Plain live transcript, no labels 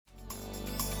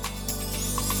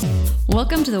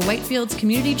Welcome to the Whitefields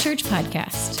Community Church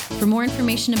Podcast. For more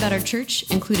information about our church,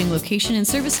 including location and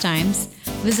service times,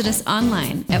 visit us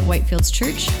online at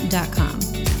whitefieldschurch.com.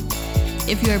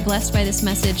 If you are blessed by this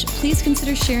message, please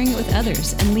consider sharing it with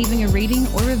others and leaving a rating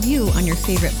or review on your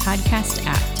favorite podcast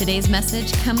app. Today's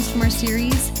message comes from our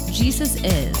series, Jesus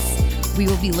Is. We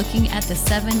will be looking at the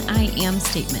 7 I am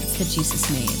statements that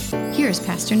Jesus made. Here's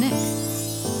Pastor Nick.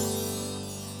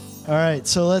 All right,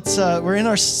 so we're in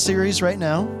our series right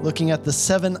now, looking at the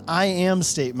 7 I am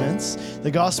statements.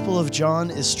 The Gospel of John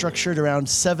is structured around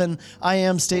 7 I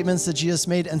am statements that Jesus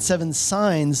made and 7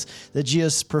 signs that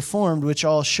Jesus performed, which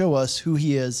all show us who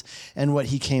he is and what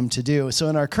he came to do. So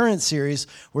in our current series,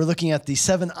 we're looking at the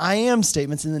 7 I am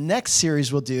statements. In the next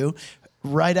series we'll do,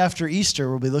 right after Easter,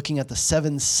 we'll be looking at the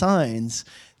 7 signs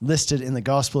listed in the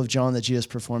Gospel of John that Jesus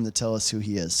performed that tell us who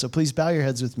he is. So please bow your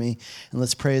heads with me and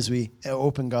let's pray as we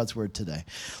open God's word today.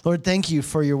 Lord, thank you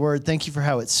for your word. Thank you for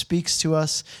how it speaks to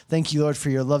us. Thank you, Lord,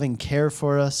 for your loving care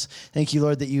for us. Thank you,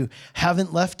 Lord, that you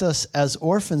haven't left us as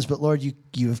orphans, but Lord,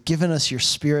 you have given us your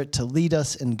spirit to lead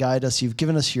us and guide us. You've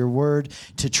given us your word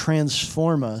to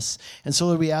transform us. And so,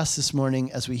 Lord, we ask this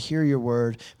morning as we hear your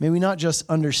word, may we not just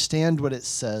understand what it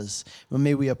says, but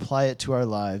may we apply it to our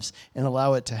lives and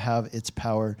allow it to have its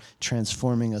power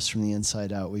transforming us from the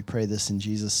inside out. We pray this in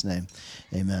Jesus' name.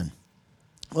 Amen.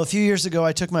 Well, a few years ago,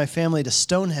 I took my family to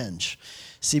Stonehenge.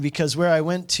 See, because where I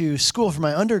went to school for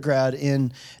my undergrad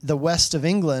in the west of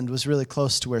England was really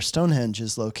close to where Stonehenge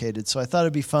is located. So I thought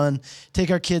it'd be fun,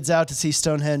 take our kids out to see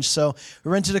Stonehenge. So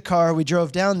we rented a car, we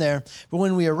drove down there. But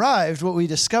when we arrived, what we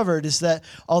discovered is that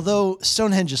although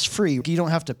Stonehenge is free, you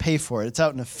don't have to pay for it. It's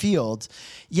out in a field.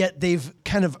 Yet they've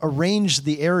kind of arranged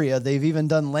the area. They've even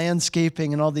done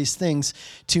landscaping and all these things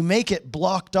to make it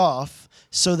blocked off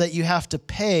so that you have to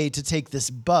pay to take this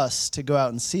bus to go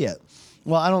out and see it.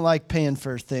 Well, I don't like paying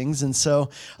for things, and so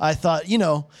I thought,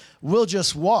 we'll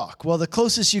just walk. Well, the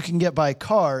closest you can get by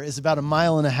car is about 1.5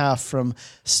 miles from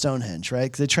Stonehenge, right?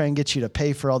 Because they try and get you to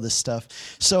pay for all this stuff.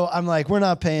 So I'm like, we're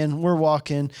not paying, we're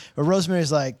walking. But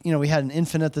Rosemary's like, we had an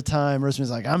infant at the time. Rosemary's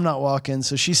like, I'm not walking.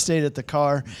 So she stayed at the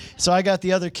car. So I got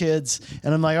the other kids,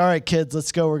 and I'm like, all right, kids,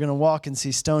 let's go. We're going to walk and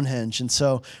see Stonehenge. And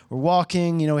so we're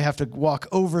walking. We have to walk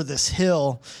over this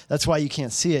hill. That's why you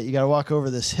can't see it. You got to walk over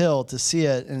this hill to see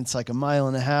it, and it's like 1.5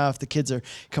 miles. The kids are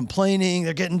complaining.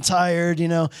 They're getting tired,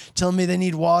 telling me they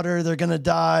need water, they're going to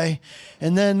die.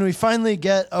 And then we finally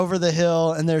get over the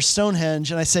hill, and there's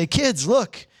Stonehenge, and I say, kids,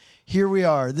 look, here we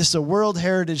are. This is a World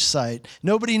Heritage Site.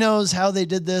 Nobody knows how they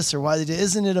did this or why they did it.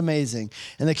 Isn't it amazing?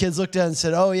 And the kids looked at it and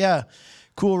said, oh, yeah,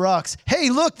 cool rocks. Hey,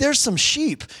 look, there's some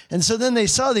sheep. And so then they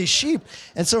saw these sheep.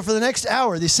 And so for the next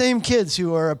hour, these same kids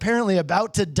who are apparently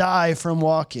about to die from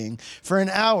walking, for an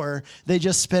hour, they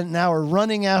just spent an hour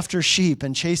running after sheep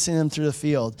and chasing them through the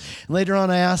field. And later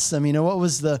on, I asked them, what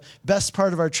was the best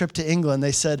part of our trip to England?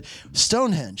 They said,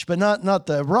 Stonehenge, but not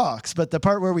the rocks, but the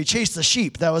part where we chased the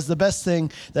sheep. That was the best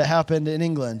thing that happened in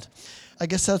England. I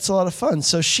guess that's a lot of fun.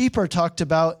 So sheep are talked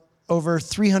about over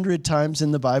 300 times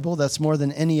in the Bible. That's more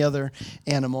than any other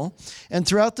animal. And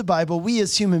throughout the Bible, we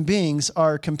as human beings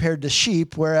are compared to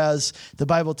sheep, whereas the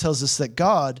Bible tells us that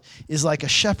God is like a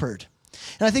shepherd.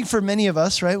 And I think for many of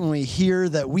us, right, when we hear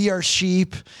that we are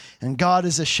sheep and God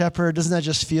is a shepherd, doesn't that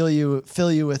just fill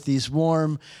you with these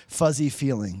warm, fuzzy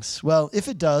feelings? Well, if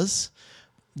it does,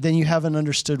 then you haven't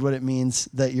understood what it means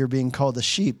that you're being called a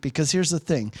sheep. Because here's the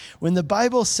thing. When the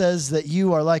Bible says that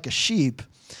you are like a sheep,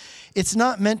 it's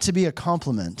not meant to be a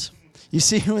compliment. You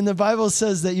see, when the Bible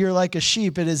says that you're like a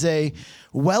sheep, it is a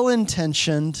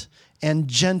well-intentioned and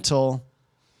gentle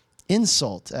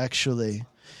insult, actually.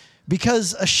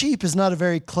 Because a sheep is not a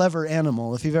very clever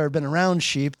animal. If you've ever been around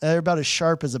sheep, they're about as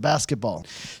sharp as a basketball.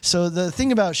 So the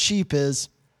thing about sheep is,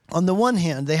 on the one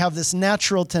hand, they have this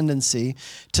natural tendency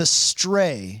to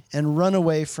stray and run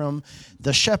away from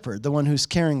the shepherd, the one who's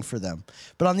caring for them.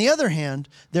 But on the other hand,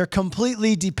 they're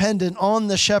completely dependent on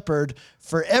the shepherd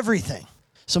for everything.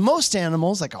 So most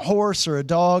animals, like a horse or a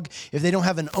dog, if they don't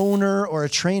have an owner or a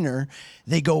trainer,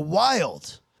 they go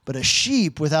wild. But a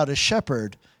sheep without a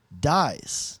shepherd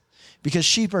dies. Because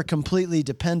sheep are completely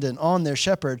dependent on their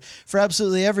shepherd for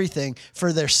absolutely everything,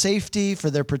 for their safety, for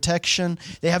their protection.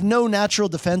 They have no natural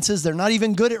defenses. They're not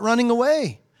even good at running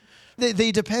away.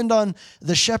 They depend on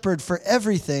the shepherd for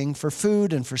everything, for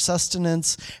food and for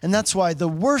sustenance. And that's why the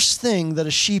worst thing that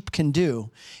a sheep can do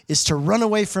is to run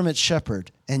away from its shepherd.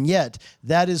 And yet,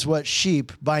 that is what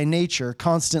sheep by nature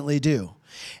constantly do.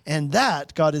 And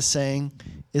that, God is saying,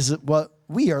 is what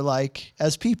we are like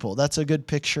as people. That's a good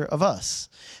picture of us.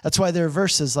 That's why there are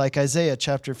verses like Isaiah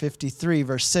chapter 53,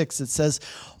 verse 6. It says,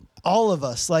 All of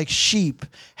us, like sheep,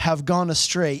 have gone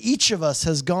astray. Each of us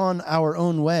has gone our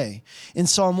own way. In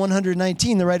Psalm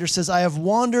 119, the writer says, I have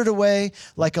wandered away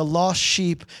like a lost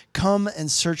sheep. Come and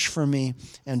search for me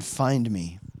and find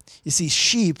me. You see,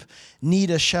 sheep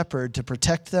need a shepherd to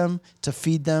protect them, to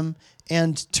feed them,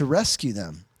 and to rescue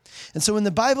them. And so when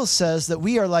the Bible says that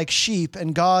we are like sheep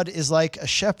and God is like a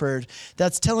shepherd,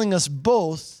 that's telling us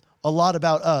both a lot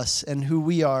about us and who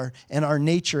we are and our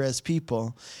nature as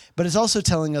people. But it's also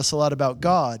telling us a lot about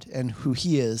God and who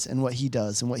he is and what he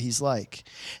does and what he's like.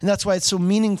 And that's why it's so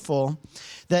meaningful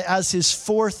that as his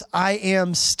fourth I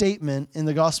am statement in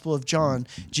the Gospel of John,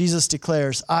 Jesus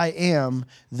declares, I am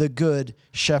the good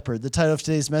shepherd. The title of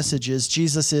today's message is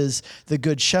Jesus is the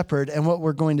good shepherd. And what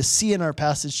we're going to see in our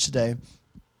passage today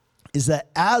is that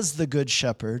as the good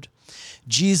shepherd,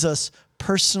 Jesus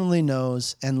personally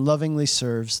knows and lovingly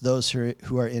serves those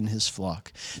who are in his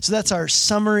flock. So that's our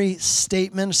summary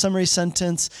statement, summary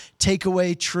sentence,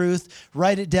 takeaway truth.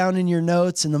 Write it down in your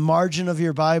notes in the margin of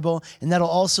your Bible, and that'll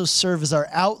also serve as our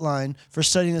outline for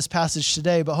studying this passage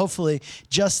today. But hopefully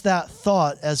just that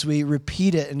thought as we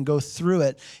repeat it and go through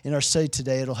it in our study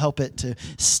today, it'll help it to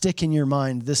stick in your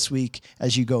mind this week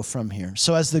as you go from here.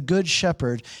 So as the good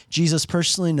shepherd, Jesus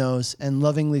personally knows and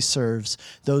lovingly serves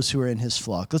those who are in his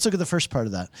flock. Let's look at the first part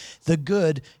of that. The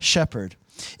good shepherd.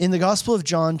 In the Gospel of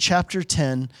John, chapter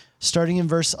 10, starting in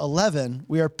verse 11,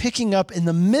 we are picking up in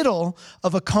the middle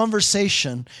of a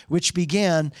conversation which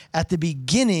began at the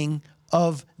beginning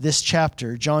of this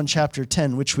chapter, John chapter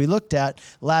 10, which we looked at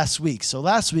last week. So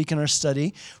last week in our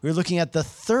study, we were looking at the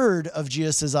third of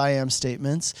Jesus' I am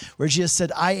statements, where Jesus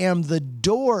said, I am the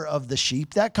door of the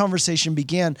sheep. That conversation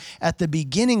began at the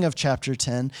beginning of chapter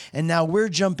 10, and now we're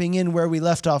jumping in where we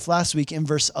left off last week in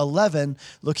verse 11,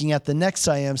 looking at the next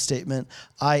I am statement,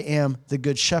 I am the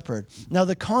good shepherd. Now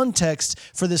the context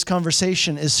for this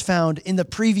conversation is found in the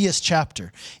previous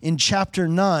chapter, in chapter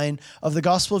 9 of the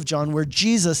Gospel of John, where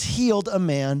Jesus healed a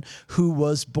man who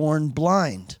was born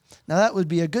blind. Now that would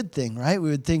be a good thing, right?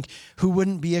 We would think, who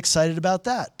wouldn't be excited about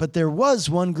that? But there was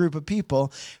one group of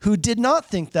people who did not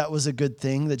think that was a good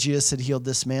thing that Jesus had healed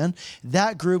this man.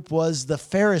 That group was the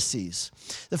Pharisees.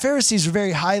 The Pharisees were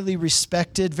very highly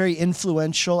respected, very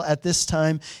influential at this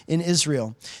time in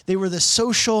Israel. They were the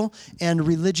social and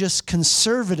religious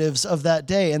conservatives of that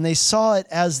day, and they saw it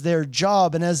as their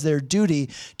job and as their duty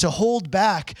to hold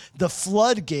back the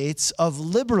floodgates of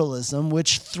liberalism,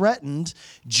 which threatened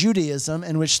Judaism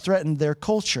and which threatened their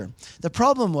culture. The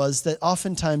problem was that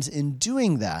oftentimes in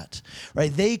doing that,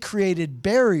 right, they created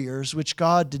barriers which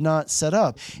God did not set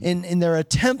up. In their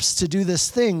attempts to do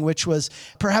this thing, which was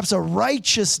perhaps a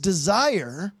righteous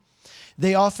desire,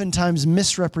 they oftentimes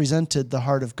misrepresented the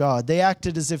heart of God. They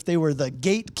acted as if they were the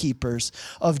gatekeepers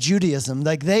of Judaism.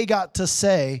 Like they got to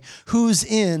say who's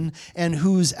in and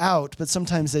who's out, but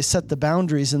sometimes they set the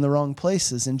boundaries in the wrong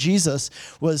places. And Jesus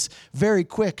was very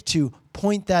quick to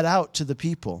point that out to the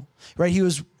people, right? He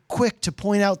was quick to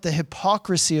point out the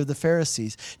hypocrisy of the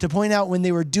Pharisees, to point out when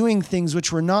they were doing things which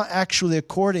were not actually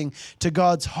according to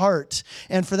God's heart.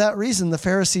 And for that reason, the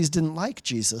Pharisees didn't like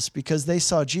Jesus because they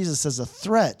saw Jesus as a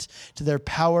threat to their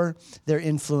power, their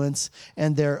influence,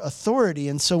 and their authority.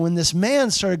 And so when this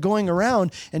man started going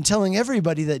around and telling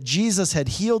everybody that Jesus had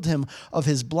healed him of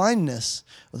his blindness,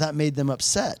 well, that made them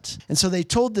upset. And so they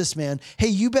told this man, hey,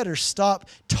 you better stop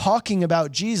talking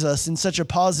about Jesus in such a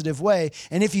positive way.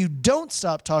 And if you don't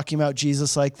stop talking about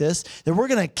Jesus like this, then we're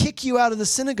going to kick you out of the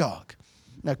synagogue.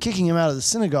 Now, kicking him out of the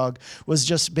synagogue was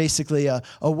just basically a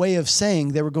way of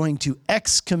saying they were going to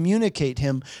excommunicate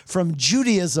him from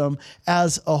Judaism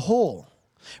as a whole.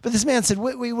 But this man said,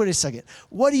 wait a second.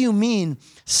 What do you mean,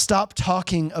 stop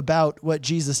talking about what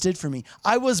Jesus did for me?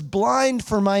 I was blind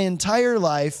for my entire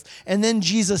life, and then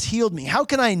Jesus healed me. How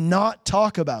can I not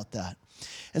talk about that?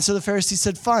 And so the Pharisees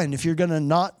said, fine, if you're going to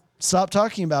not stop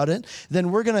talking about it,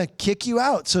 then we're going to kick you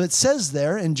out. So it says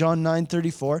there in John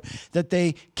 9:34 that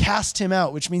they cast him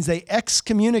out, which means they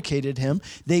excommunicated him.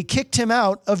 They kicked him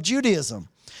out of Judaism.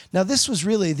 Now, this was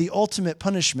really the ultimate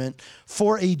punishment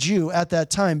for a Jew at that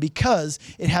time because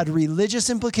it had religious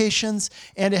implications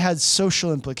and it had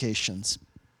social implications.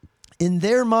 In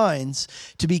their minds,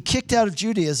 to be kicked out of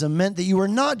Judaism meant that you were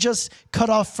not just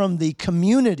cut off from the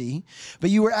community,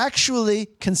 but you were actually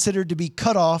considered to be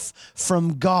cut off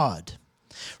from God.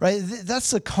 right?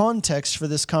 That's the context for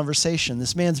this conversation.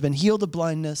 This man's been healed of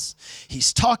blindness.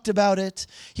 He's talked about it.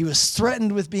 He was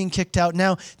threatened with being kicked out.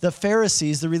 Now, the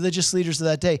Pharisees, the religious leaders of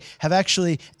that day, have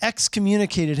actually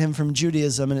excommunicated him from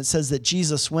Judaism, and it says that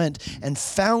Jesus went and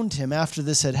found him after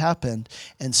this had happened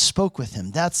and spoke with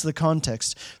him. That's the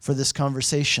context for this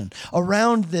conversation.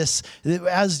 Around this,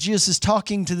 as Jesus is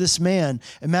talking to this man,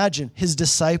 imagine his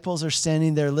disciples are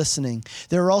standing there listening.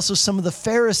 There are also some of the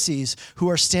Pharisees who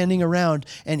are standing around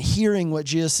and hearing what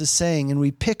Jesus is saying. And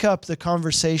we pick up the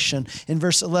conversation in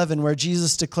verse 11 where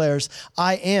Jesus declares,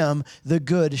 I am the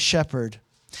good shepherd.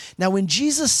 Now, when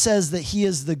Jesus says that he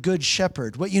is the good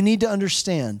shepherd, what you need to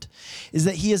understand is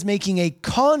that he is making a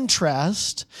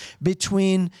contrast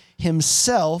between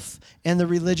himself and the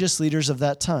religious leaders of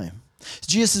that time.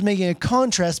 Jesus is making a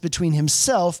contrast between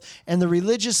himself and the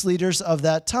religious leaders of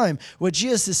that time. What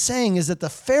Jesus is saying is that the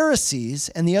Pharisees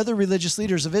and the other religious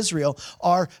leaders of Israel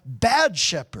are bad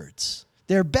shepherds.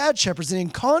 They're bad shepherds, and in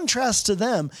contrast to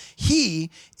them,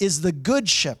 he is the good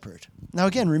shepherd. Now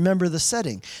again, remember the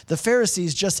setting. The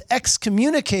Pharisees just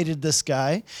excommunicated this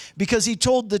guy because he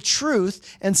told the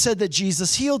truth and said that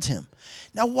Jesus healed him.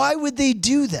 Now, why would they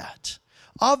do that?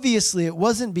 Obviously, it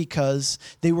wasn't because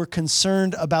they were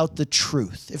concerned about the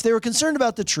truth. If they were concerned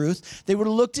about the truth, they would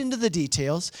have looked into the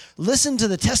details, listened to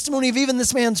the testimony of even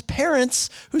this man's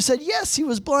parents who said, yes, he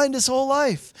was blind his whole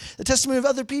life. The testimony of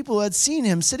other people who had seen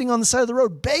him sitting on the side of the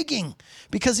road begging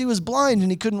because he was blind and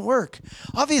he couldn't work.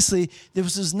 Obviously,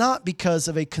 this was not because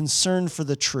of a concern for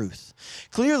the truth.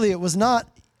 Clearly, it was not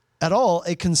at all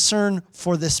a concern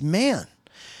for this man.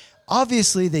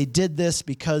 Obviously, they did this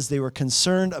because they were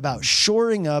concerned about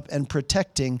shoring up and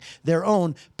protecting their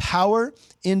own power,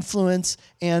 influence,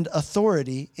 and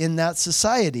authority in that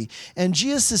society. And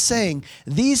Jesus is saying,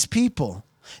 these people,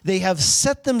 they have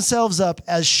set themselves up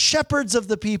as shepherds of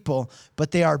the people,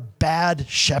 but they are bad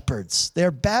shepherds.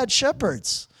 They're bad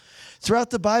shepherds. Throughout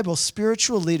the Bible,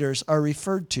 spiritual leaders are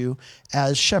referred to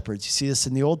as shepherds. You see this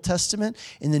in the Old Testament.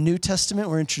 In the New Testament,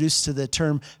 we're introduced to the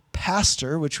term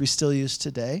pastor, which we still use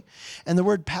today. And the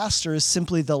word pastor is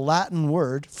simply the Latin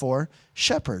word for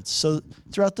shepherds. So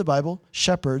throughout the Bible,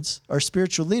 shepherds or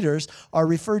spiritual leaders are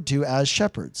referred to as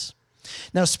shepherds.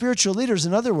 Now, spiritual leaders,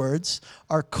 in other words,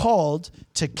 are called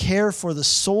to care for the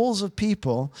souls of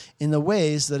people in the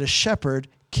ways that a shepherd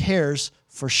cares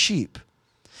for sheep.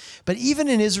 But even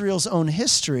in Israel's own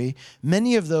history,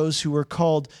 many of those who were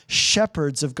called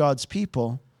shepherds of God's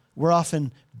people were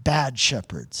often bad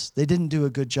shepherds. They didn't do a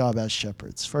good job as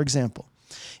shepherds. For example,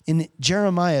 in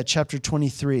Jeremiah chapter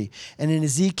 23 and in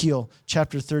Ezekiel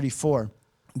chapter 34,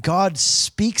 God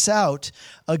speaks out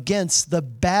against the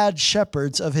bad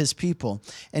shepherds of his people.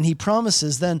 And he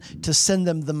promises then to send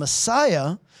them the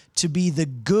Messiah to be the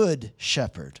good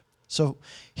shepherd. So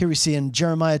here we see in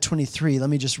Jeremiah 23, let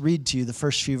me just read to you the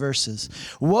first few verses.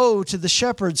 Woe to the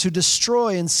shepherds who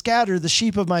destroy and scatter the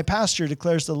sheep of my pasture,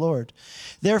 declares the Lord.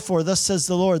 Therefore, thus says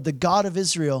the Lord, the God of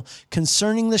Israel,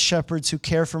 concerning the shepherds who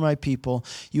care for my people,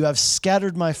 you have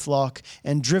scattered my flock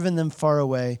and driven them far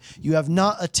away. You have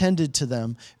not attended to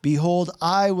them. Behold,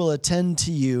 I will attend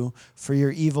to you for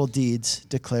your evil deeds,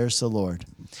 declares the Lord.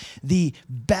 The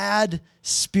bad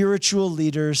spiritual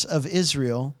leaders of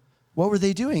Israel, what were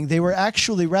they doing? They were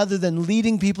actually, rather than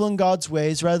leading people in God's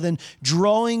ways, rather than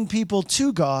drawing people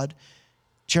to God,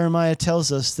 Jeremiah tells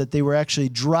us that they were actually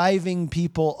driving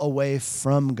people away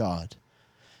from God.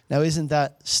 Now, isn't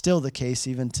that still the case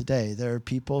even today? There are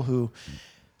people who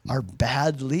are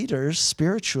bad leaders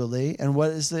spiritually, and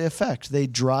what is the effect? They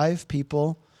drive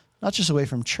people not just away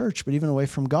from church, but even away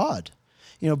from God.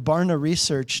 You know, Barna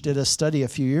Research did a study a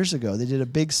few years ago. They did a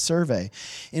big survey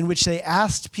in which they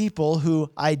asked people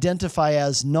who identify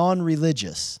as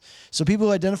non-religious. So people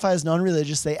who identify as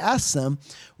non-religious, they asked them,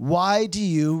 why do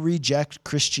you reject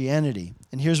Christianity?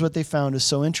 And here's what they found is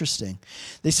so interesting.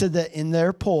 They said that in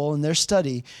their poll, in their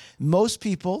study, most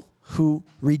people who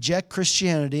reject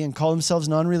Christianity and call themselves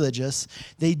non-religious,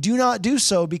 they do not do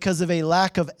so because of a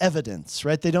lack of evidence,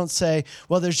 right? They don't say,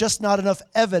 well, there's just not enough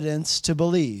evidence to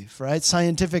believe, right?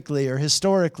 Scientifically or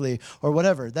historically or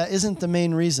whatever. That isn't the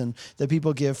main reason that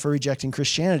people give for rejecting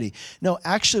Christianity. No,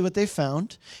 actually what they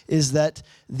found is that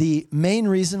the main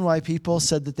reason why people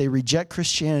said that they reject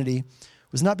Christianity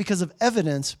was not because of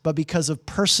evidence, but because of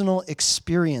personal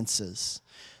experiences.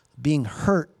 Being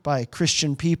hurt by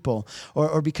Christian people,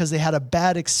 or because they had a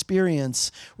bad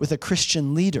experience with a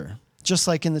Christian leader. Just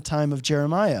like in the time of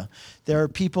Jeremiah, there are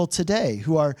people today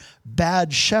who are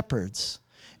bad shepherds.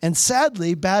 And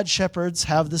sadly, bad shepherds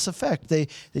have this effect. They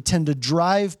tend to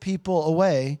drive people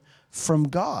away from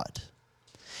God.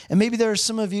 And maybe there are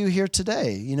some of you here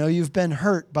today, you've been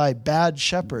hurt by bad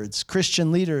shepherds, Christian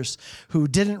leaders who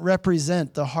didn't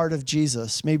represent the heart of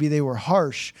Jesus. Maybe they were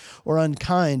harsh or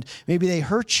unkind. Maybe they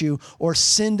hurt you or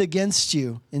sinned against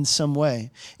you in some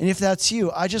way. And if that's you,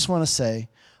 I just want to say,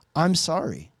 I'm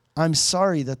sorry. I'm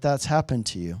sorry that that's happened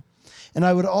to you. And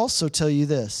I would also tell you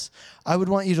this. I would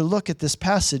want you to look at this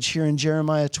passage here in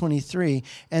Jeremiah 23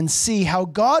 and see how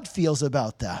God feels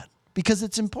about that, because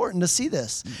it's important to see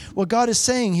this. What God is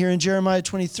saying here in Jeremiah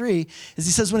 23 is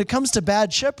he says when it comes to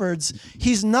bad shepherds,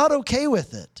 he's not okay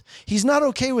with it. He's not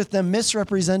okay with them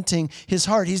misrepresenting his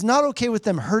heart. He's not okay with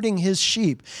them hurting his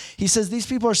sheep. He says these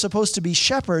people are supposed to be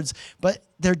shepherds, but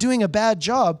they're doing a bad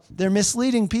job. They're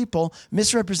misleading people,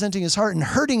 misrepresenting his heart and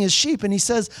hurting his sheep. And he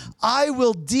says, I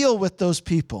will deal with those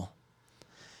people.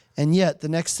 And yet the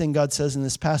next thing God says in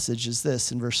this passage is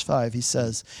this, in verse 5, he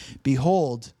says,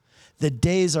 behold, the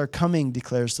days are coming,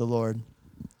 declares the Lord,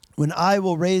 when I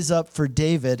will raise up for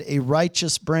David a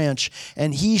righteous branch,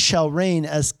 and he shall reign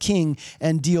as king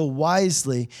and deal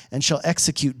wisely and shall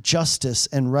execute justice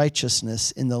and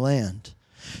righteousness in the land.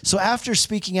 So after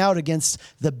speaking out against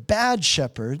the bad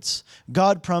shepherds,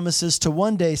 God promises to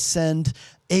one day send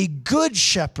a good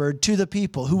shepherd to the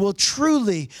people who will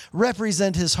truly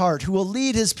represent his heart, who will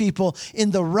lead his people in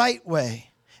the right way.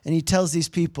 And he tells these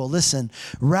people, listen,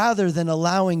 rather than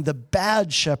allowing the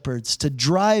bad shepherds to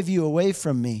drive you away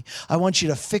from me, I want you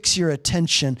to fix your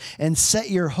attention and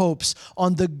set your hopes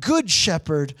on the good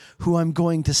shepherd who I'm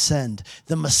going to send,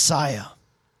 the Messiah.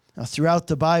 Now, throughout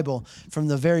the Bible, from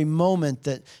the very moment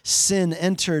that sin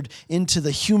entered into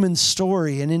the human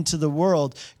story and into the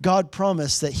world, God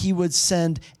promised that he would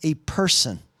send a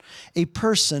person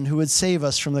who would save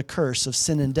us from the curse of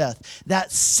sin and death.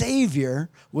 That Savior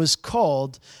was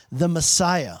called the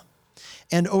Messiah.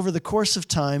 And over the course of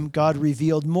time, God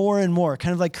revealed more and more,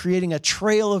 kind of like creating a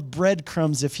trail of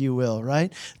breadcrumbs, if you will,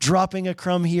 right? Dropping a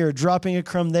crumb here, dropping a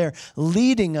crumb there,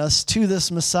 leading us to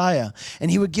this Messiah. And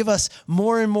he would give us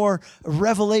more and more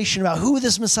revelation about who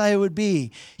this Messiah would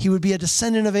be. He would be a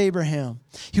descendant of Abraham.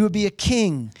 He would be a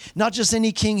king, not just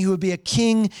any king. He would be a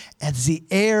king as the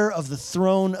heir of the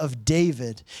throne of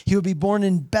David. He would be born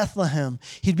in Bethlehem.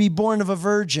 He'd be born of a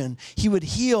virgin. He would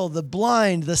heal the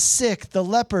blind, the sick, the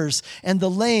lepers, and the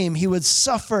lame. He would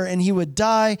suffer and he would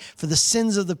die for the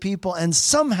sins of the people, and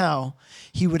somehow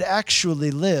he would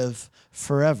actually live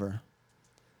forever.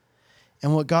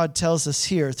 And what God tells us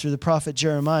here through the prophet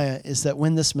Jeremiah is that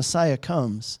when this Messiah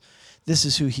comes, this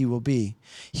is who he will be.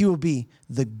 He will be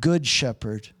the good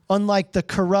shepherd. Unlike the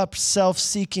corrupt,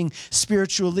 self-seeking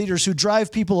spiritual leaders who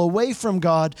drive people away from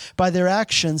God by their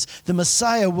actions, the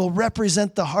Messiah will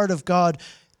represent the heart of God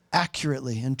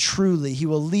accurately and truly. He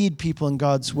will lead people in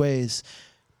God's ways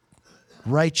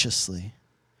righteously.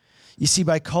 You see,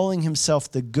 by calling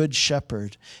himself the Good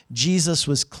Shepherd, Jesus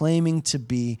was claiming to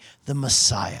be the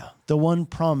Messiah, the one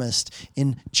promised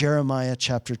in Jeremiah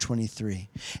chapter 23.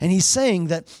 And he's saying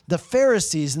that the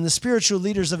Pharisees and the spiritual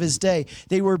leaders of his day,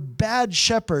 they were bad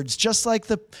shepherds, just like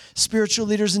the spiritual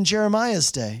leaders in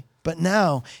Jeremiah's day. But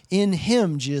now, in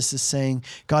him, Jesus is saying,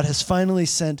 God has finally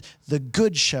sent the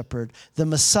Good Shepherd, the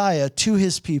Messiah, to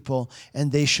his people,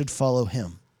 and they should follow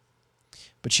him.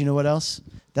 But you know what else?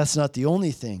 That's not the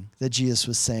only thing that Jesus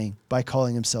was saying by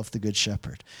calling himself the Good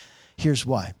Shepherd. Here's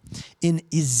why. In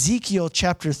Ezekiel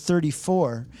chapter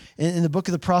 34, in the book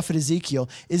of the prophet Ezekiel,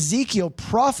 Ezekiel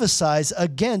prophesies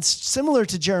against, similar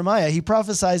to Jeremiah, he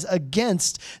prophesies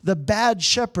against the bad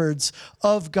shepherds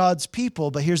of God's people.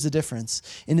 But here's the difference.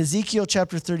 In Ezekiel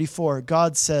chapter 34,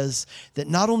 God says that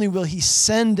not only will he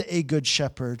send a good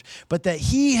shepherd, but that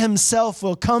he himself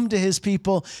will come to his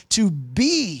people to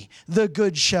be the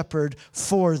good shepherd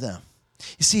for them.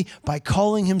 You see, by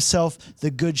calling himself the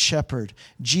Good Shepherd,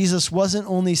 Jesus wasn't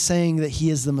only saying that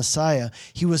he is the Messiah,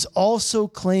 he was also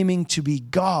claiming to be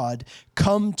God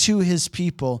come to his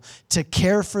people to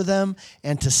care for them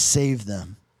and to save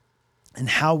them. And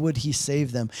how would he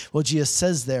save them? Well, Jesus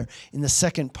says there in the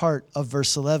second part of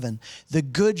verse 11, the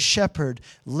Good Shepherd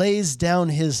lays down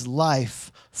his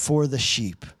life for the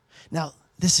sheep. Now,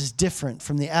 this is different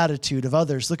from the attitude of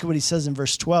others. Look at what he says in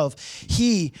verse 12.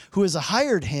 He who is a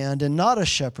hired hand and not a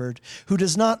shepherd, who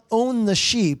does not own the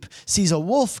sheep, sees a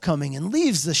wolf coming and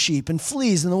leaves the sheep and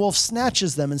flees, and the wolf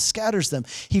snatches them and scatters them.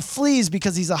 He flees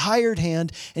because he's a hired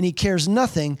hand and he cares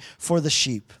nothing for the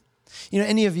sheep.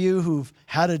 Any of you who've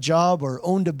had a job or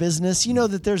owned a business, you know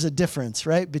that there's a difference,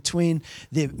 right, between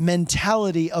the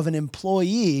mentality of an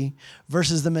employee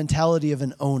versus the mentality of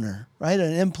an owner, right?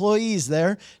 An employee is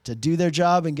there to do their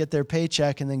job and get their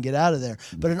paycheck and then get out of there.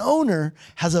 But an owner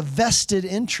has a vested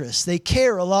interest. They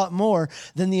care a lot more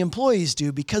than the employees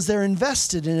do because they're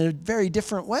invested in a very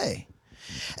different way.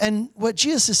 And what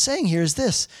Jesus is saying here is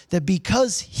this, that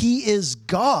because he is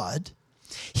God,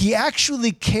 he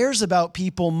actually cares about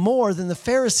people more than the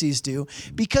Pharisees do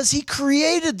because he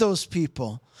created those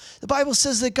people. The Bible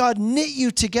says that God knit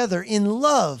you together in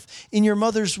love in your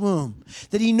mother's womb,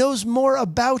 that he knows more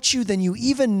about you than you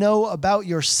even know about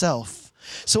yourself.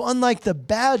 So unlike the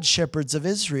bad shepherds of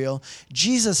Israel,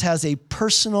 Jesus has a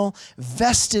personal,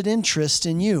 vested interest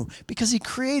in you because he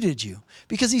created you,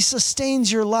 because he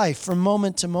sustains your life from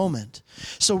moment to moment.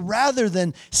 So rather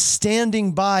than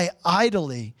standing by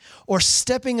idly or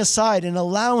stepping aside and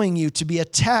allowing you to be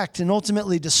attacked and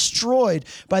ultimately destroyed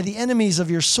by the enemies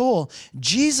of your soul,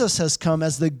 Jesus has come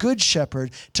as the good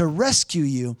shepherd to rescue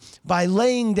you by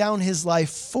laying down his life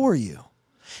for you.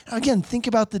 Now again, think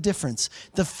about the difference.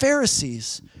 The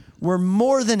Pharisees were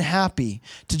more than happy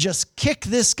to just kick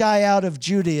this guy out of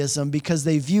Judaism because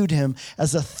they viewed him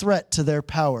as a threat to their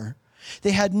power.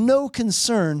 They had no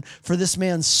concern for this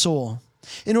man's soul.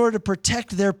 In order to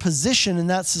protect their position in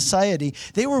that society,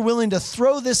 they were willing to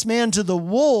throw this man to the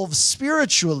wolves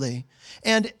spiritually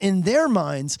and, in their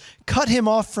minds, cut him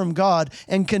off from God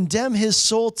and condemn his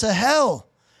soul to hell.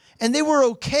 And they were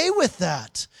okay with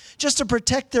that, just to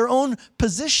protect their own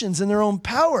positions and their own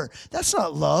power. That's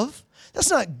not love. That's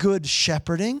not good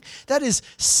shepherding. That is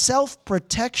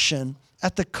self-protection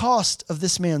at the cost of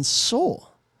this man's soul.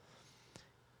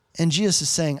 And Jesus is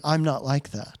saying, I'm not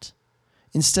like that.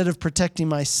 Instead of protecting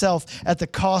myself at the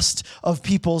cost of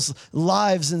people's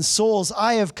lives and souls,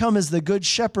 I have come as the good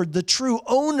shepherd, the true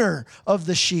owner of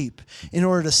the sheep, in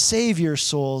order to save your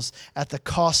souls at the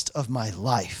cost of my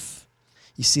life.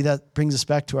 You see, that brings us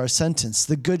back to our sentence.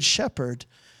 The good shepherd,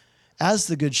 as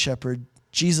the good shepherd,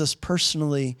 Jesus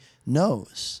personally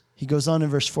knows. He goes on in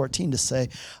verse 14 to say,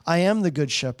 I am the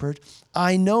good shepherd.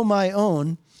 I know my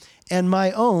own, and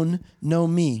my own know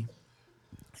me.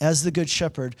 As the good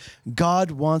shepherd, God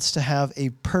wants to have a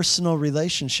personal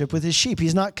relationship with his sheep.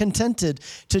 He's not contented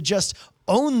to just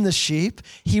own the sheep.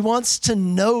 He wants to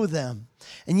know them.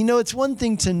 And it's one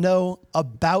thing to know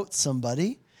about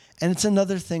somebody, and it's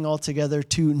another thing altogether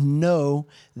to know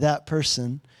that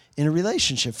person in a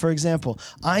relationship. For example,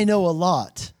 I know a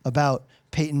lot about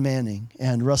Peyton Manning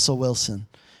and Russell Wilson,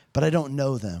 but I don't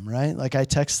know them, right? Like I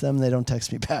text them, they don't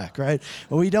text me back, right?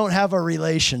 Well, we don't have a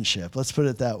relationship. Let's put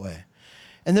it that way.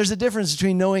 And there's a difference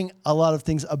between knowing a lot of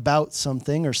things about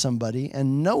something or somebody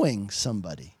and knowing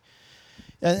somebody.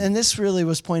 And this really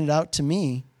was pointed out to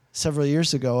me several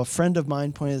years ago. A friend of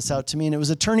mine pointed this out to me, and it was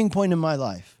a turning point in my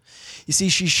life. You see,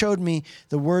 she showed me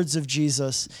the words of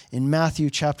Jesus in Matthew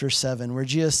chapter 7, where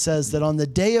Jesus says that on the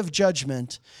day of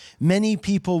judgment, many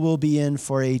people will be in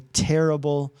for a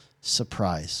terrible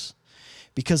surprise.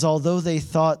 Because although they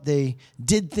thought they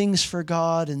did things for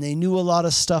God and they knew a lot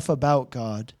of stuff about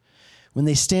God, when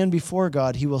they stand before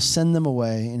God, he will send them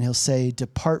away and he'll say,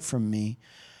 depart from me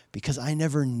because I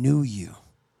never knew you.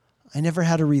 I never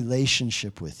had a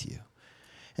relationship with you.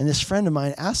 And this friend of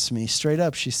mine asked me straight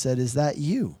up, she said, is that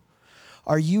you?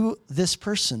 Are you this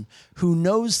person who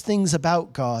knows things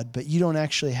about God, but you don't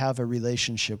actually have a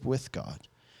relationship with God?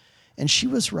 And she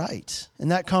was right. And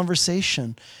that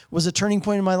conversation was a turning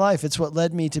point in my life. It's what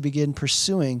led me to begin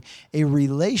pursuing a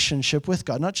relationship with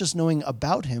God, not just knowing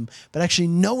about him, but actually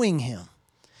knowing him.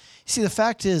 You see, the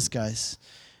fact is, guys,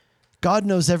 God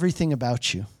knows everything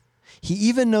about you. He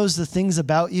even knows the things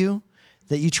about you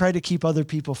that you try to keep other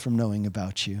people from knowing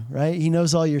about you, right? He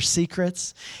knows all your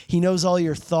secrets. He knows all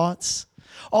your thoughts.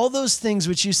 All those things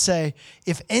which you say,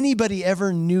 if anybody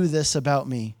ever knew this about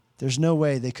me, there's no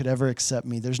way they could ever accept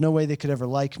me. There's no way they could ever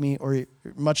like me or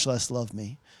much less love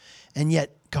me. And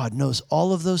yet God knows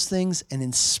all of those things. And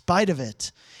in spite of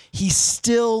it, he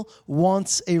still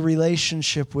wants a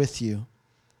relationship with you.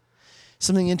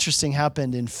 Something interesting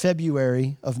happened in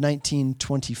February of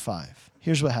 1925.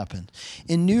 Here's what happened.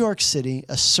 In New York City,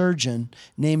 a surgeon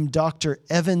named Dr.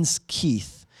 Evans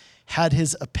Keith had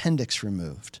his appendix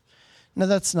removed. Now,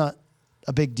 that's not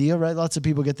a big deal, right? Lots of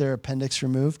people get their appendix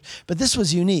removed. But this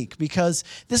was unique because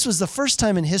this was the first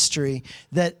time in history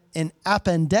that an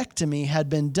appendectomy had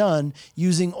been done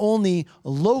using only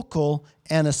local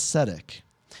anesthetic.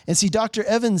 And see, Dr.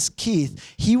 Evans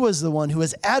Keith, he was the one who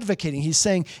was advocating. He's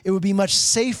saying it would be much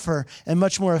safer and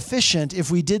much more efficient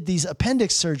if we did these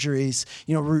appendix surgeries,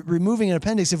 removing an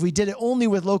appendix, if we did it only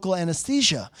with local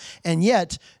anesthesia. And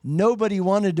yet, nobody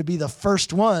wanted to be the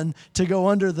first one to go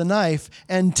under the knife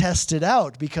and test it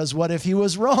out, because what if he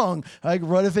was wrong? Like,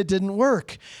 what if it didn't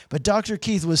work? But Dr.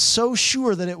 Keith was so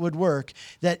sure that it would work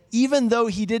that even though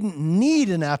he didn't need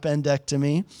an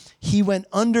appendectomy, he went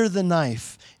under the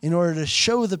knife in order to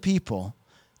show the people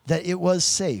that it was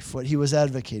safe, what he was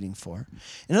advocating for.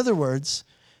 In other words,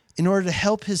 in order to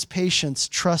help his patients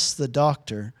trust the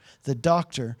doctor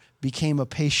became a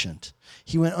patient.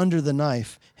 He went under the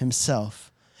knife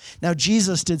himself. Now,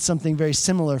 Jesus did something very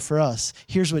similar for us.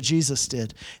 Here's what Jesus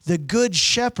did. The good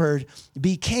shepherd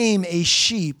became a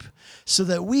sheep so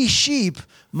that we sheep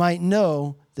might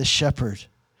know the shepherd.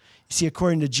 See,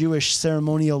 according to Jewish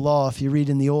ceremonial law, if you read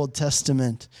in the Old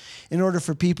Testament, in order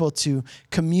for people to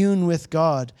commune with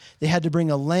God, they had to bring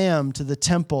a lamb to the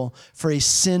temple for a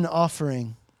sin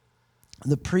offering.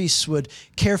 The priests would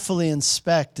carefully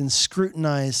inspect and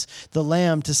scrutinize the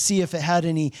lamb to see if it had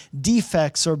any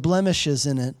defects or blemishes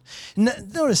in it.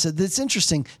 Notice it, it's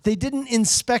interesting. They didn't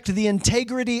inspect the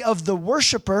integrity of the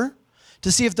worshiper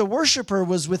to see if the worshiper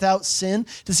was without sin,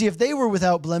 to see if they were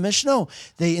without blemish. No,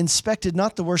 they inspected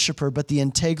not the worshiper, but the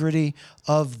integrity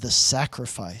of the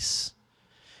sacrifice.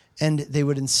 And they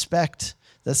would inspect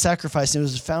the sacrifice, and it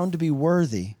was found to be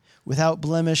worthy, without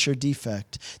blemish or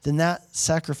defect. Then that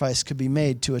sacrifice could be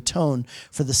made to atone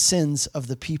for the sins of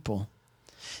the people.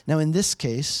 Now, in this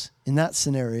case, in that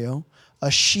scenario,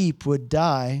 a sheep would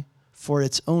die for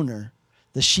its owner.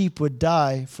 The sheep would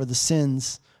die for the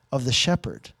sins of the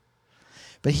shepherd.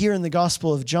 But here in the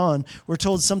Gospel of John, we're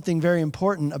told something very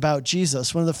important about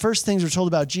Jesus. One of the first things we're told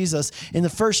about Jesus in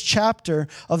the first chapter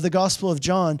of the Gospel of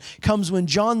John comes when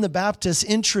John the Baptist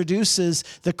introduces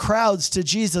the crowds to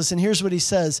Jesus. And here's what he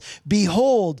says: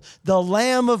 "Behold, the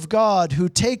Lamb of God who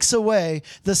takes away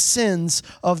the sins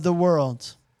of the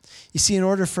world." You see, in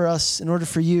order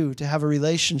for you to have a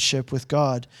relationship with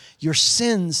God, your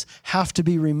sins have to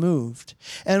be removed.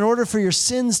 And in order for your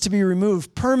sins to be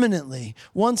removed permanently,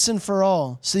 once and for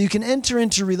all, so you can enter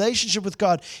into relationship with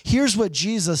God, here's what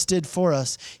Jesus did for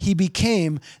us. He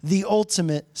became the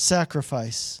ultimate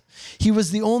sacrifice. He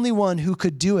was the only one who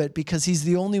could do it because he's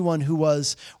the only one who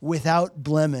was without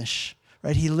blemish.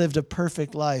 Right? He lived a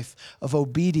perfect life of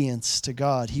obedience to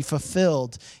God. He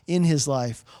fulfilled in his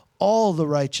life all the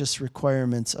righteous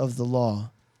requirements of the law.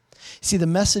 See, the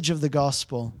message of the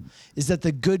gospel is that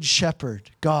the good shepherd,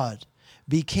 God,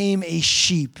 became a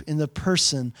sheep in the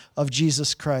person of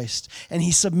Jesus Christ. And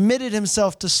he submitted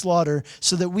himself to slaughter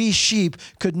so that we sheep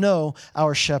could know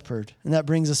our shepherd. And that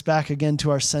brings us back again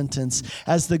to our sentence.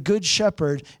 As the good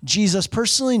shepherd, Jesus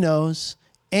personally knows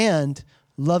and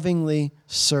lovingly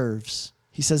serves.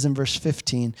 He says in verse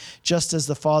 15, "Just as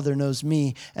the Father knows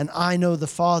me, and I know the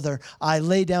Father, I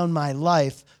lay down my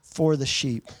life for the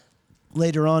sheep."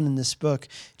 Later on in this book,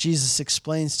 Jesus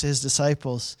explains to his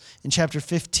disciples, in chapter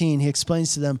 15, he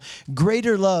explains to them,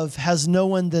 "Greater love has no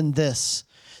one than this,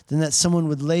 than that someone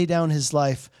would lay down his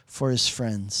life for his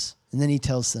friends." And then he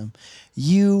tells them,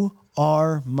 "You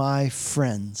are my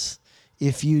friends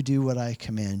if you do what I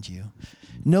command you.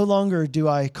 No longer do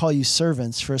I call you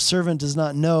servants, for a servant does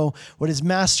not know what his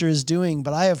master is doing,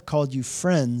 but I have called you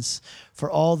friends, for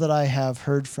all that I have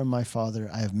heard from my Father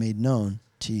I have made known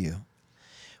to you."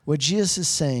 What Jesus is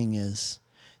saying is,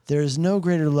 there is no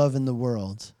greater love in the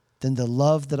world than the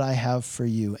love that I have for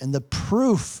you. And the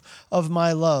proof of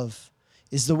my love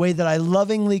is the way that I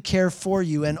lovingly care for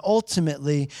you and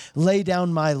ultimately lay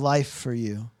down my life for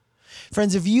you.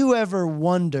 Friends, if you ever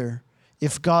wonder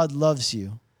if God loves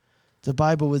you, the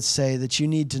Bible would say that you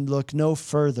need to look no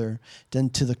further than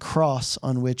to the cross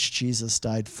on which Jesus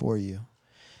died for you.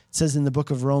 It says in the book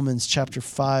of Romans chapter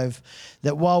 5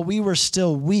 that while we were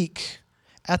still weak,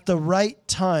 at the right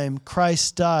time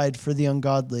Christ died for the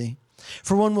ungodly.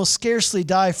 For one will scarcely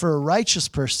die for a righteous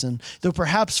person, though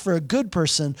perhaps for a good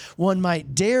person one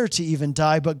might dare to even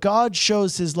die. But God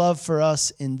shows his love for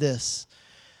us in this,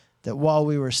 that while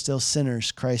we were still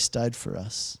sinners, Christ died for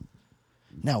us.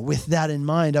 Now, with that in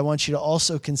mind, I want you to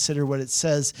also consider what it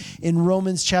says in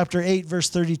Romans chapter 8, verse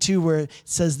 32, where it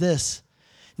says this: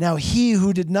 "Now he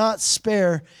who did not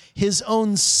spare his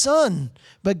own son,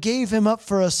 but gave him up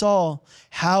for us all,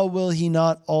 how will he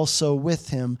not also with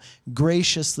him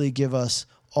graciously give us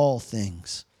all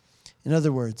things?" In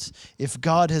other words, if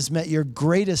God has met your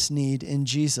greatest need in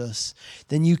Jesus,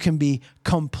 then you can be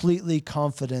completely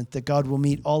confident that God will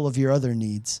meet all of your other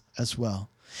needs as well.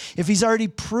 If he's already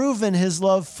proven his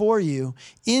love for you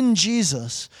in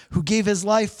Jesus, who gave his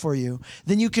life for you,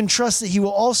 then you can trust that he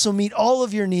will also meet all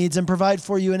of your needs and provide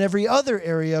for you in every other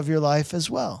area of your life as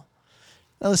well.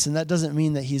 Now listen, that doesn't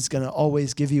mean that he's going to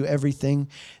always give you everything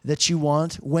that you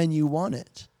want when you want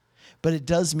it. But it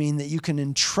does mean that you can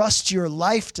entrust your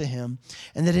life to him,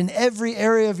 and that in every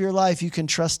area of your life you can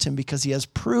trust him because he has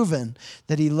proven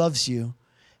that he loves you.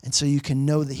 And so you can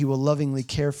know that he will lovingly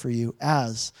care for you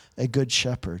as a good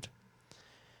shepherd.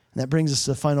 And that brings us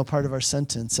to the final part of our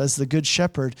sentence. As the good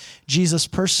shepherd, Jesus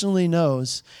personally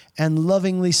knows and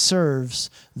lovingly serves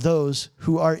those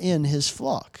who are in his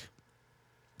flock.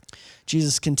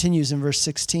 Jesus continues in verse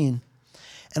 16.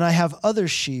 And I have other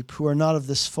sheep who are not of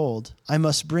this fold. I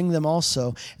must bring them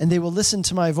also, and they will listen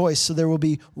to my voice, so there will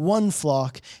be one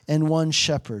flock and one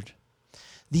shepherd.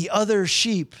 The other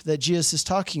sheep that Jesus is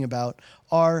talking about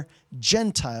are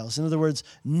Gentiles. In other words,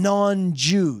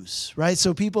 non-Jews, right?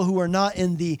 So people who are not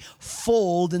in the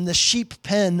fold, in the sheep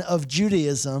pen of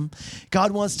Judaism,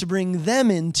 God wants to bring them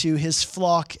into his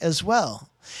flock as well.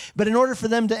 But in order for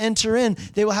them to enter in,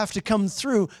 they will have to come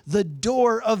through the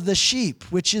door of the sheep,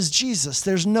 which is Jesus.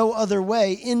 There's no other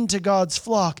way into God's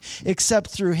flock except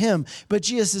through him. But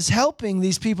Jesus is helping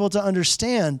these people to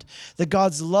understand that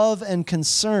God's love and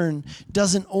concern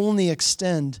doesn't only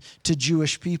extend to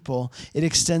Jewish people, it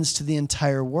extends to the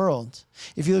entire world.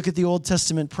 If you look at the Old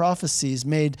Testament prophecies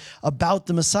made about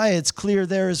the Messiah, it's clear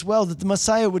there as well that the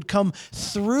Messiah would come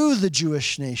through the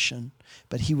Jewish nation,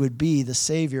 but he would be the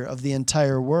Savior of the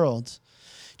entire world.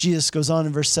 Jesus goes on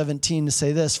in verse 17 to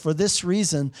say this, "For this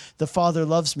reason the Father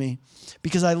loves me,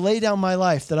 because I lay down my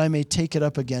life that I may take it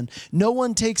up again. No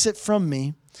one takes it from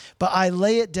me, but I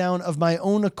lay it down of my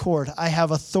own accord. I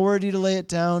have authority to lay it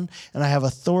down, and I have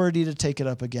authority to take it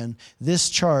up again. This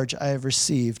charge I have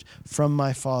received from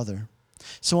my Father."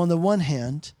 So on the one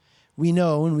hand, we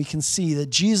know and we can see that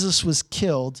Jesus was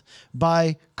killed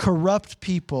by corrupt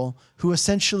people who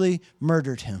essentially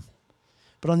murdered him.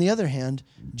 But on the other hand,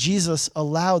 Jesus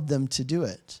allowed them to do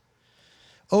it.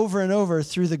 Over and over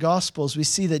through the Gospels, we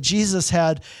see that Jesus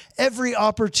had every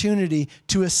opportunity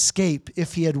to escape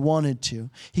if he had wanted to.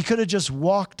 He could have just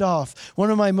walked off.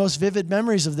 One of my most vivid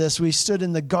memories of this, we stood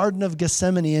in the Garden of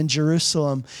Gethsemane in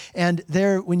Jerusalem. And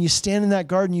there, when you stand in that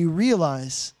garden, you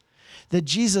realize that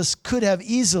Jesus could have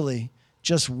easily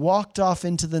just walked off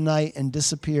into the night and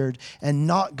disappeared and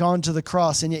not gone to the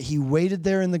cross. And yet he waited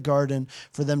there in the garden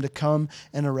for them to come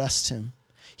and arrest him.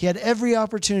 He had every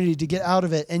opportunity to get out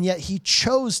of it, and yet he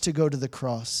chose to go to the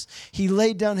cross. He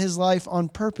laid down his life on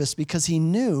purpose because he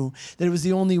knew that it was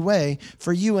the only way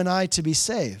for you and I to be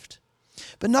saved.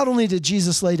 But not only did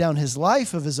Jesus lay down his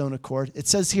life of his own accord, it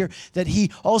says here that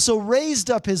he also raised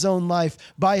up his own life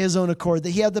by his own accord,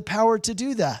 that he had the power to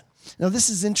do that. Now, this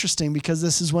is interesting because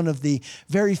this is one of the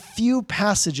very few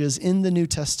passages in the New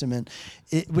Testament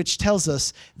which tells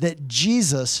us that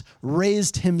Jesus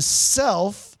raised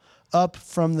himself up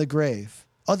from the grave.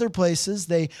 Other places,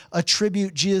 they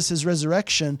attribute Jesus'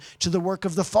 resurrection to the work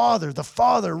of the Father. The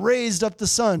Father raised up the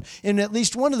Son. In at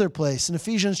least one other place, in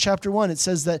Ephesians chapter 1, it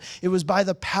says that it was by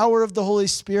the power of the Holy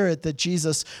Spirit that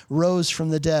Jesus rose from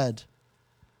the dead.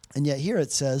 And yet here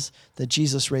it says that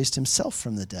Jesus raised himself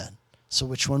from the dead. So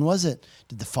which one was it?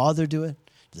 Did the Father do it?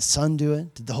 Did the Son do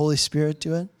it? Did the Holy Spirit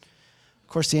do it? Of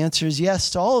course, the answer is yes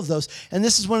to all of those. And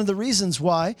this is one of the reasons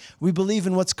why we believe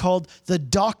in what's called the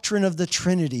doctrine of the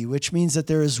Trinity, which means that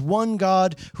there is one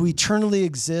God who eternally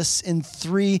exists in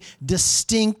three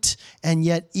distinct and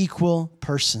yet equal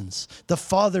persons. The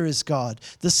Father is God,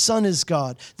 the Son is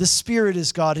God, the Spirit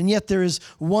is God, and yet there is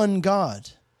one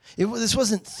God. This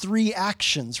wasn't three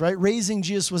actions, right? Raising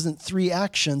Jesus wasn't three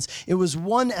actions. It was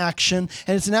one action,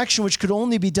 and it's an action which could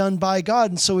only be done by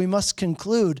God. And so we must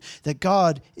conclude that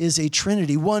God is a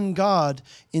Trinity, one God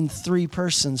in three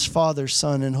persons, Father,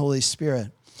 Son, and Holy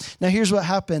Spirit. Now, here's what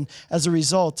happened as a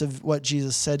result of what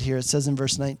Jesus said here. It says in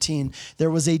verse 19,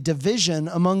 there was a division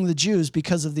among the Jews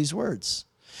because of these words.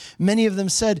 Many of them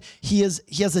said, he has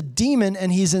a demon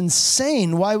and he's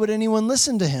insane. Why would anyone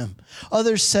listen to him?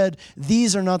 Others said,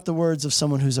 these are not the words of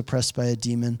someone who's oppressed by a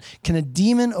demon. Can a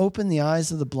demon open the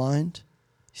eyes of the blind?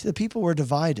 See, the people were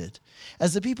divided.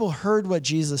 As the people heard what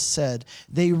Jesus said,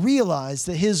 they realized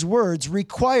that his words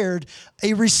required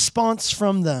a response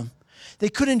from them. They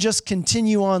couldn't just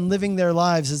continue on living their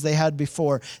lives as they had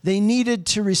before. They needed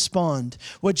to respond.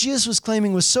 What Jesus was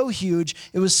claiming was so huge,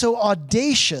 it was so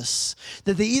audacious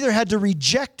that they either had to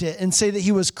reject it and say that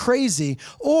he was crazy,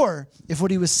 or if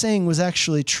what he was saying was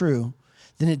actually true,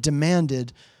 then it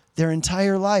demanded their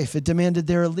entire life. It demanded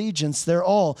their allegiance, their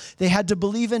all. They had to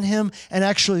believe in him and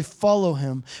actually follow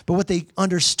him. But what they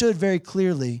understood very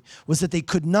clearly was that they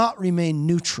could not remain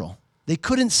neutral. They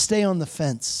couldn't stay on the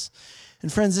fence.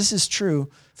 And friends, this is true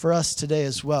for us today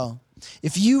as well.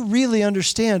 If you really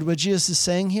understand what Jesus is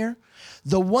saying here,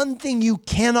 the one thing you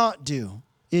cannot do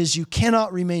is you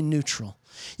cannot remain neutral.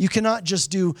 You cannot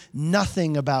just do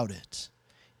nothing about it.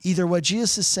 Either what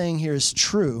Jesus is saying here is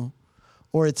true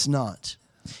or it's not.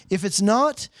 If it's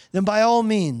not, then by all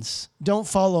means, don't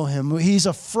follow him. He's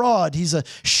a fraud. He's a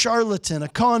charlatan, a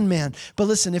con man. But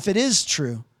listen, if it is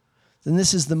true, then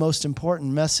this is the most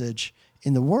important message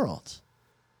in the world.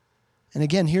 And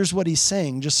again, here's what he's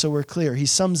saying, just so we're clear. He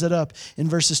sums it up in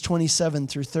verses 27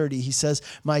 through 30. He says,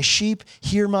 "My sheep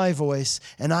hear my voice,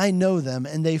 and I know them,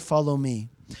 and they follow me.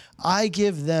 I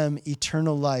give them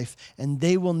eternal life, and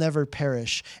they will never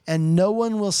perish, and no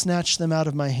one will snatch them out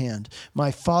of my hand.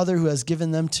 My Father who has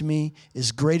given them to me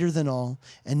is greater than all,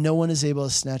 and no one is able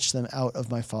to snatch them out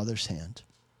of my Father's hand."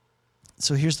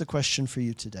 So here's the question for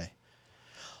you today.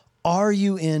 Are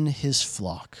you in his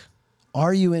flock?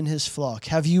 Are you in his flock?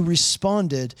 Have you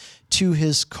responded to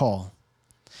his call?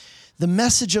 The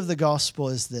message of the gospel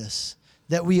is this: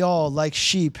 that we all, like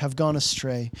sheep, have gone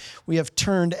astray. We have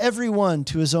turned every one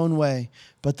to his own way,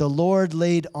 but the Lord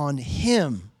laid on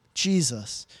him,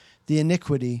 Jesus, the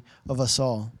iniquity of us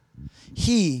all.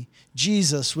 He,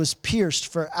 Jesus, was pierced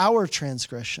for our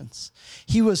transgressions.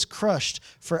 He was crushed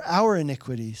for our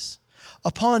iniquities.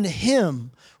 Upon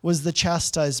him was the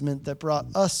chastisement that brought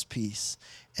us peace,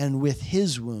 and with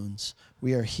his wounds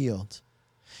we are healed.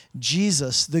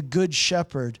 Jesus, the good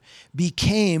shepherd,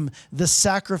 became the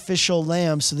sacrificial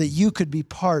lamb so that you could be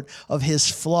part of his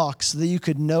flock, so that you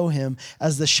could know him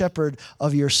as the shepherd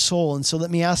of your soul. And so let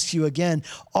me ask you again,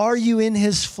 are you in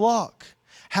his flock?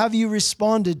 Have you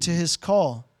responded to his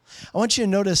call? I want you to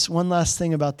notice one last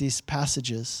thing about these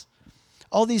passages.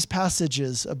 All these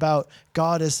passages about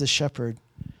God as the shepherd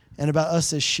and about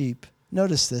us as sheep,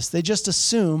 notice this. They just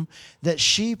assume that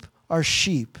sheep are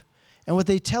sheep. And what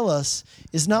they tell us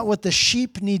is not what the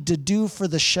sheep need to do for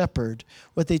the shepherd.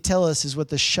 What they tell us is what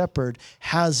the shepherd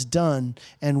has done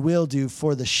and will do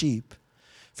for the sheep.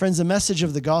 Friends, the message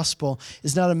of the gospel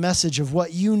is not a message of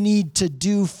what you need to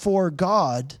do for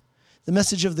God. The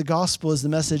message of the gospel is the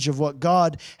message of what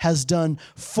God has done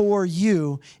for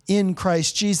you in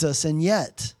Christ Jesus. And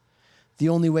yet, the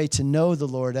only way to know the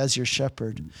Lord as your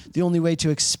shepherd, the only way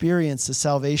to experience the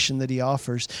salvation that he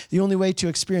offers, the only way to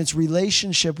experience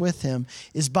relationship with him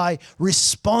is by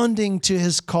responding to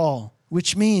his call,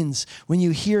 which means when you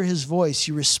hear his voice,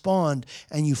 you respond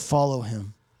and you follow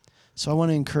him. So I want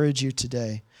to encourage you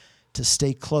today to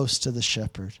stay close to the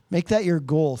shepherd. Make that your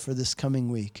goal for this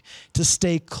coming week, to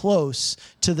stay close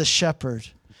to the shepherd.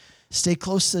 Stay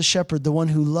close to the shepherd, the one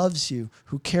who loves you,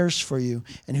 who cares for you,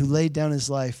 and who laid down his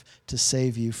life to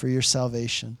save you for your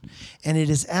salvation. And it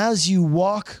is as you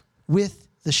walk with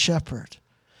the shepherd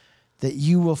that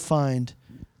you will find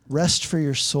rest for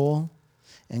your soul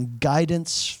and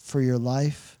guidance for your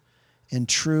life and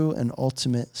true and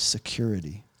ultimate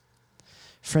security.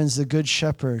 Friends, the Good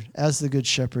Shepherd, as the Good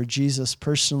Shepherd, Jesus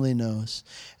personally knows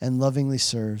and lovingly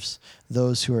serves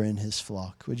those who are in his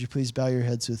flock. Would you please bow your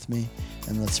heads with me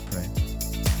and let's pray.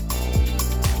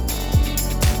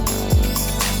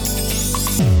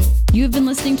 You have been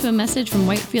listening to a message from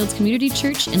Whitefields Community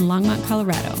Church in Longmont,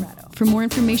 Colorado. For more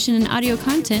information and audio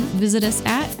content, visit us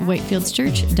at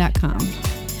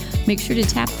whitefieldschurch.com. Make sure to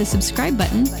tap the subscribe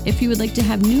button if you would like to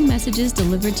have new messages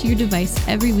delivered to your device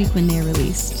every week when they are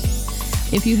released.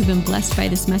 If you have been blessed by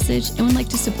this message and would like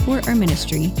to support our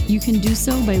ministry, you can do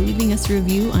so by leaving us a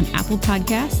review on Apple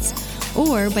Podcasts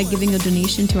or by giving a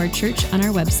donation to our church on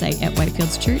our website at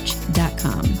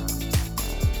whitefieldschurch.com.